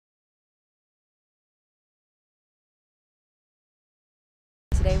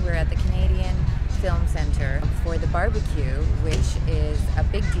today we're at the Canadian Film Centre for the barbecue, which is a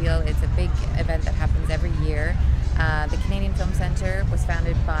big deal. It's a big event that happens every year. The Canadian Film Centre was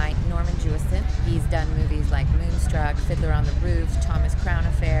founded by Norman Jewison. He's done movies like Moonstruck, Fiddler on the Roof, Thomas Crown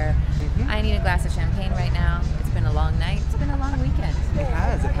Affair. I need a glass of champagne right now. It's been a long night. It's been a long weekend. It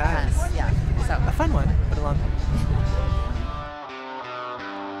has. Yeah. So A fun one, but a long one.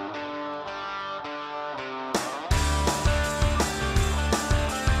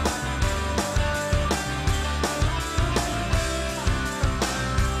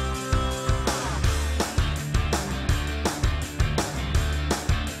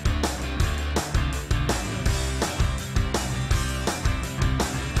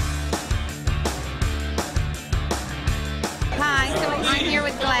 I'm here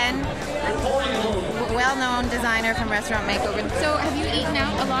with Glenn, well-known designer from Restaurant Makeover. So have you eaten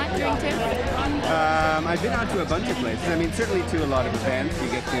out a lot during TIFF? I've been out to a bunch of places. I mean, certainly to a lot of events. You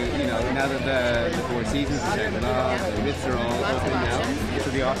get to, now that the Four Seasons are setting off, the Ritz are all opening now, so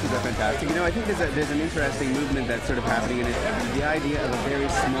the options are fantastic. I think there's an interesting movement that's sort of happening, and it's the idea of a very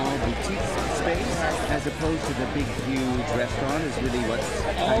small boutique space as opposed to the big, huge restaurant is really what's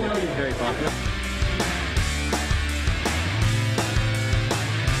kind of very popular.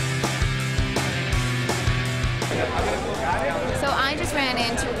 So I just ran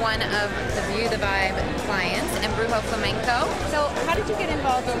into one of the View the Vibe clients, and Brujo Flamenco. So how did you get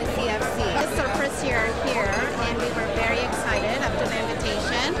involved in the CFC? This is our first year here, and we were very excited after the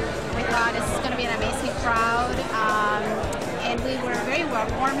invitation. We thought this is going to be an amazing crowd, and we were very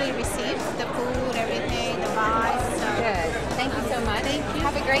warmly received. The food, everything, the vibes. So. Good. Thank you so much. Thank you.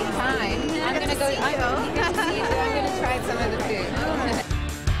 Have a great time. I'm going to go. I'm going to try some of the food.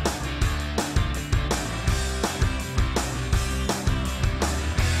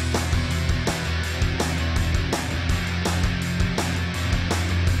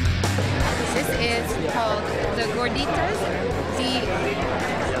 This is called the Gorditas de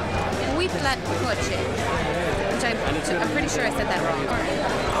Huitlacoche, which I'm pretty sure I said that wrong.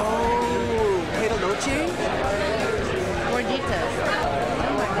 Oh, Pedal Noche? Gorditas.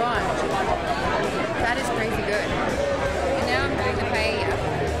 Oh my gosh. That is crazy good. And now I'm doing the paella.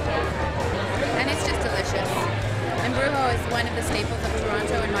 And it's just delicious. And Brujo is one of the staples of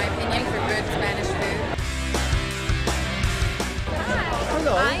Toronto, in my opinion, for good Spanish food.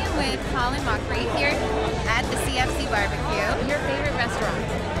 Hello. I am with Colin Mockery here at the CFC Bbq. Your favorite restaurant?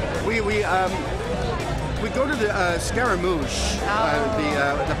 We go to the Scaramouche,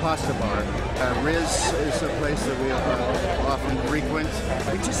 the pasta bar. Riz is a place that we often frequent.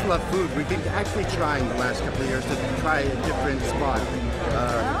 We just love food. We've been actually trying the last couple of years to try a different spot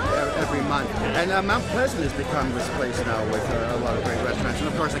every month. And Mount Pleasant has become this place now with a lot of great restaurants. And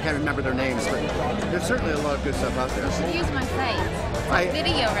of course, I can't remember their names, but there's certainly a lot of good stuff out there. You should use my site.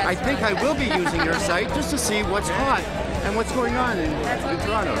 Video restaurant. I think I will be using your site just to see what's hot and what's going on in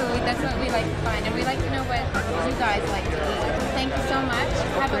Toronto. That's what we like to find, and we like to know what you guys like to eat. Thank you so much.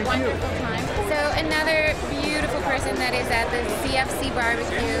 Have a wonderful time. So another beautiful person that is at the CFC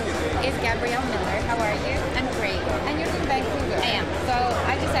Bbq is Gabrielle Miller. How are you? I'm great. And you're from Vancouver. I am. So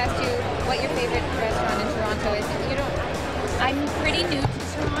I just asked you what your favorite restaurant in Toronto is. I'm pretty new to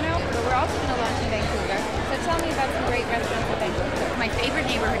Toronto, but we're also going to launch in Vancouver. So tell me about some great restaurants in Vancouver. My favorite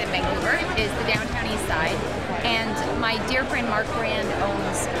neighborhood in Vancouver is the downtown east side, and my dear friend Mark Brand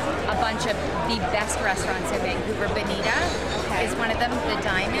owns a bunch of the best restaurants in Vancouver. Bonita is one of them, the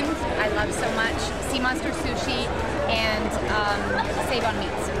Diamond I love so much, Sea Monster Sushi, and Save on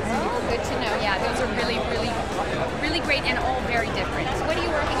Meats. Oh, good to know. Yeah, those are really, really, really great and all very different. What are you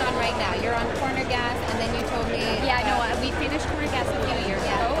working on right now? You're on Corner Gas, and then you told me... Yeah, no, we finished Corner Gas a few years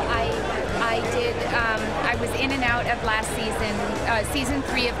ago. I was in and out of last season, season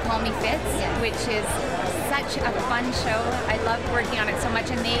 3 of Call Me Fitz, which is such a fun show. I loved working on it so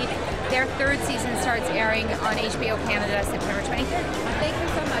much, and their 3rd season starts airing on HBO Canada September 23rd. Thank you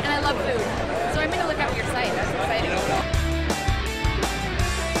so much. And I love food, so I'm going to look up your site. That's exciting.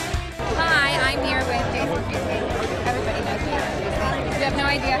 Hi, I'm here with Jason Fusey. Everybody knows Jason Fusey. You have no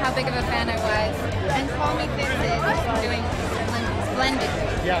idea how big of a fan I was. And Call Me Fitz is doing splendid.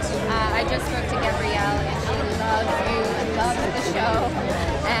 Yes. I just spoke to Gabrielle, and she loves you and loves the show.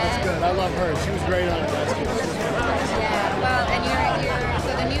 That's good. I love her. She was great on it last year. Yeah, well, and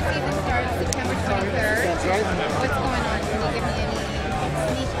so the new season starts September 23rd. That's right. What's going on? Can you give me any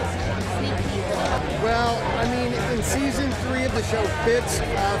sneak peeks? Well, I mean, in season 3 of the show, Fitz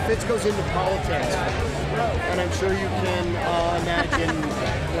goes into politics. And I'm sure you can imagine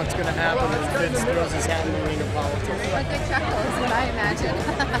what's going to happen if Fitz throws his hat in the ring of politics. A good chuckle is what I imagine.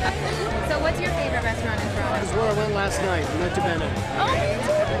 So what's your favorite restaurant? restaurant in Toronto? This is where I went last night. Nota Bene. Oh, me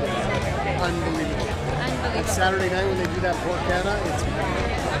too. Unbelievable. Unbelievable. It's Saturday night when they do that porchetta. It's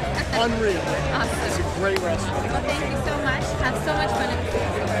unreal. Awesome. It's a great restaurant. Well, thank you so much. Have so much